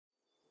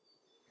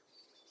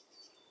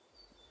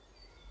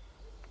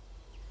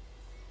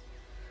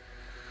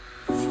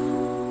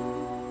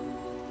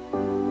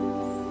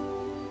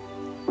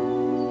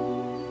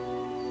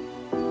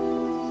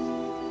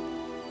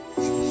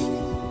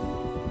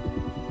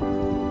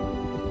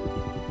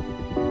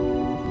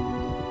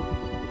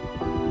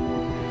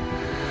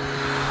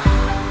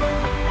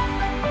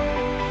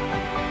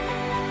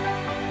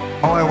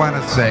want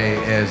to say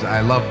is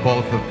I love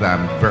both of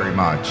them very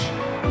much.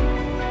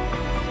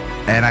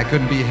 And I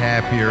couldn't be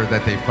happier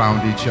that they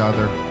found each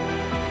other.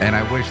 And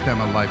I wish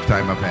them a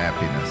lifetime of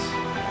happiness.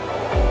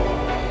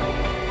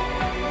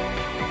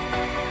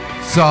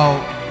 So,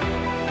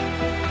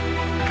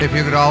 if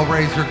you could all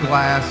raise your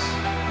glass,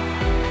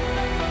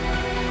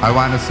 I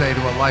want to say to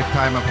a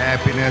lifetime of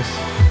happiness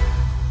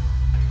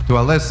to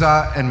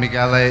Allyssa and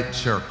Michele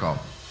Circo.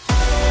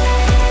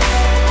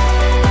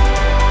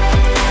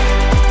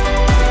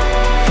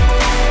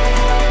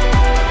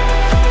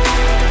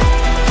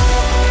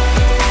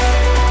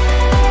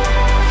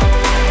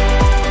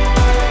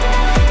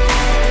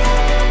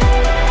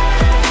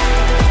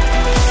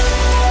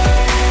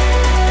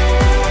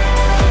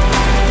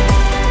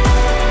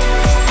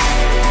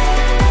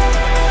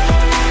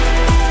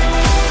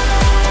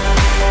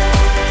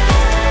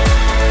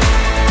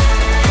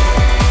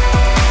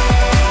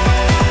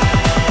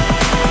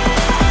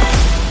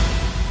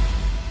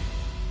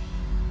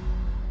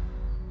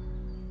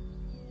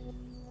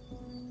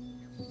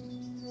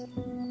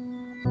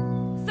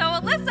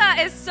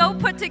 Allyssa is so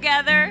put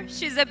together.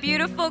 She's a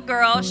beautiful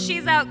girl.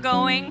 She's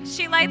outgoing.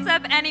 She lights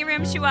up any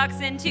room she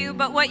walks into,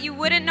 but what you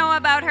wouldn't know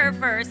about her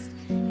first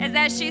is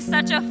that she's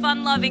such a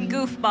fun-loving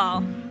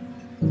goofball.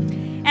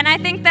 And I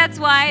think that's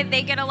why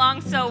they get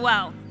along so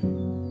well.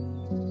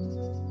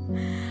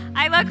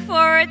 I look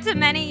forward to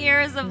many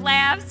years of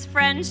laughs,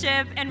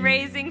 friendship, and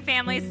raising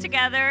families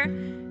together.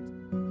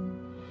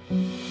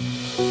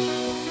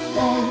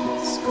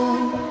 Let's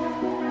go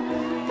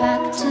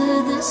back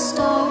to the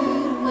start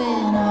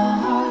when our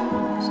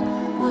hearts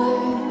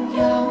were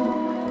young.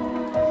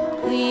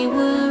 We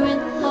were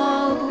in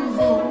love,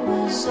 it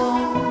was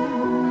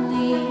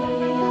only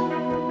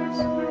us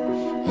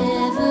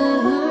ever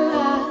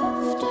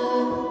after.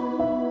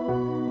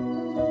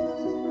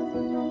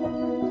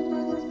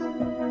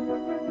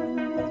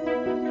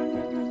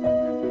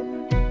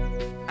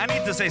 I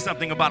need to say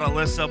something about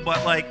Allyssa,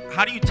 but like,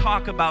 how do you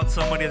talk about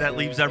somebody that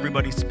leaves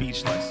everybody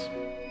speechless?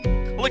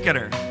 Look at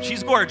her,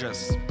 she's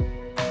gorgeous.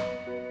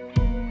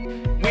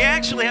 We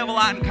actually have a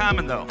lot in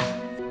common though.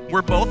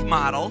 We're both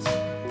models,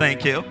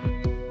 thank you.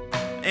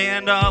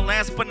 And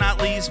last but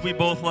not least, we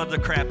both love the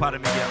crap out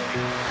of Michele.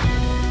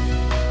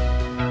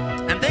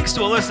 And thanks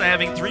to Allyssa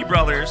having 3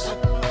 brothers,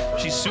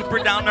 she's super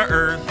down to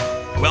earth,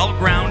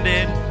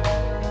 well-grounded,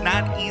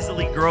 not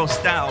easily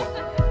grossed out,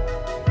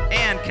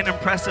 and can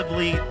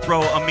impressively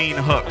throw a mean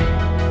hook.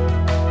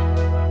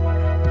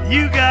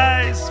 You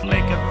guys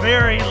make a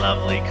very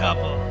lovely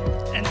couple.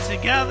 And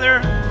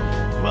together,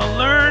 we'll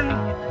learn,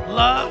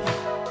 love,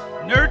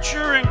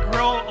 nurture, and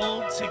grow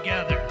old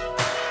together.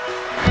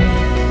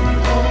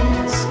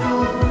 Let's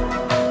go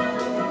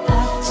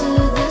back to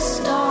the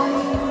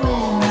start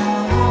when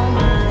our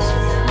hearts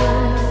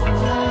were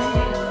young.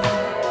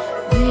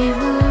 We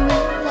were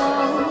in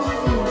love,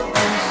 it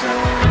was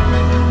only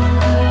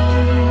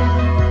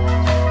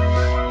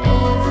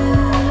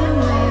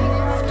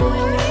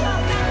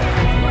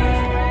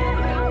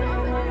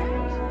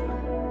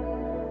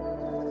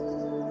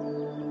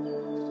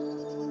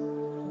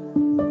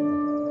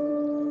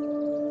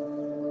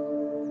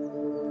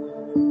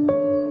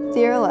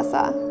Dear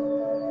Allyssa,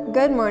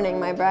 good morning,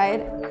 my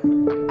bride.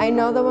 I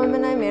know the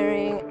woman I'm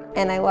marrying,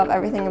 and I love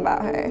everything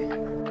about her.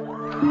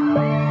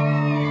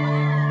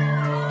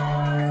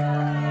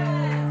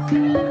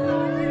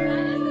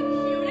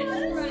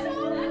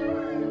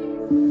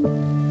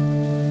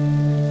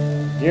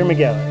 Dear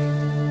Michele,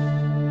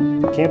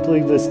 I can't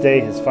believe this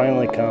day has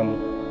finally come.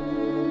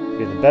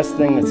 You're the best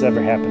thing that's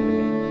ever happened to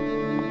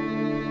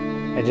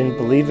me. I didn't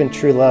believe in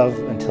true love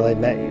until I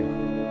met you.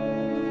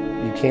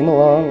 You came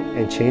along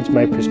and changed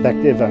my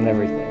perspective on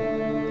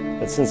everything.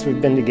 But since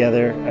we've been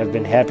together, I've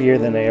been happier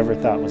than I ever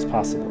thought was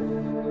possible.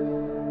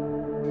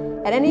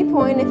 At any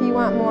point, if you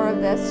want more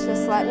of this,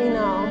 just let me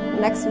know.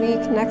 Next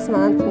week, next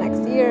month,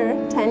 next year,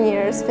 10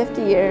 years,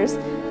 50 years.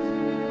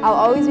 I'll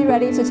always be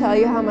ready to tell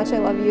you how much I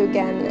love you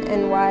again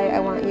and why I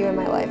want you in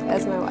my life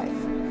as my wife.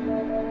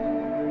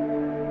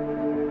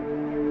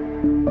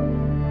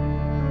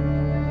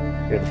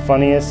 You're the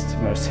funniest,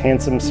 most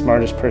handsome,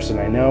 smartest person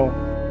I know.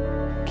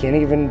 Can't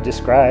even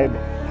describe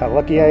how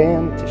lucky I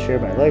am to share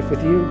my life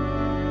with you.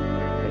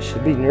 I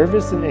should be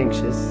nervous and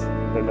anxious,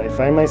 but I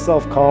find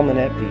myself calm and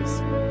at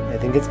peace. I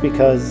think it's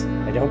because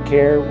I don't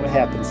care what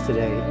happens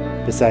today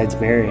besides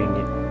marrying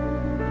you.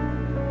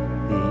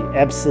 The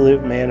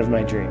absolute man of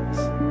my dreams.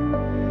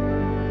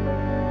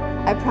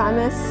 I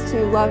promise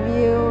to love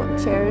you,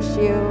 cherish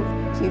you,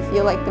 to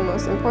feel like the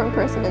most important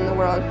person in the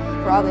world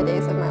for all the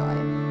days of my life.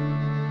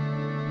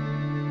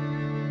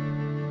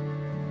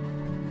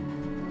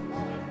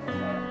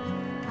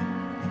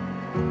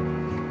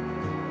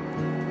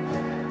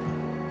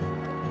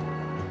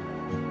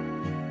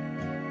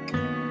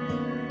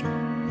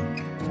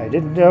 I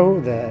didn't know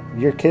that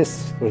your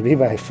kiss would be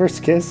my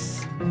first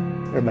kiss,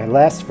 or my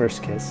last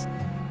first kiss,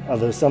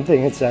 although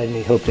something inside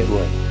me hoped it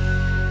would.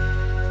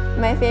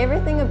 My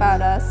favorite thing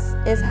about us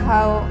is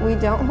how we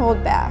don't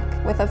hold back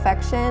with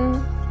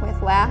affection,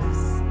 with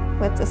laughs,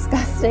 with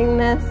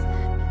disgustingness,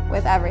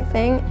 with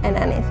everything and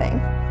anything.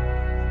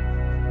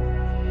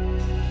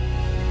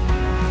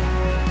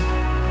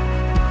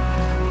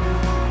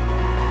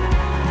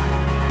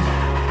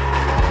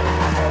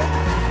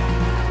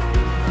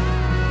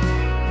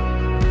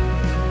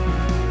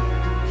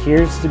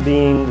 Here's to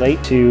being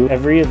late to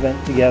every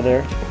event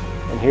together,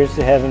 and here's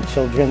to having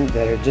children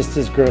that are just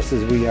as gross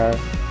as we are.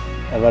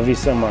 I love you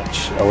so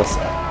much,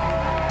 Allyssa.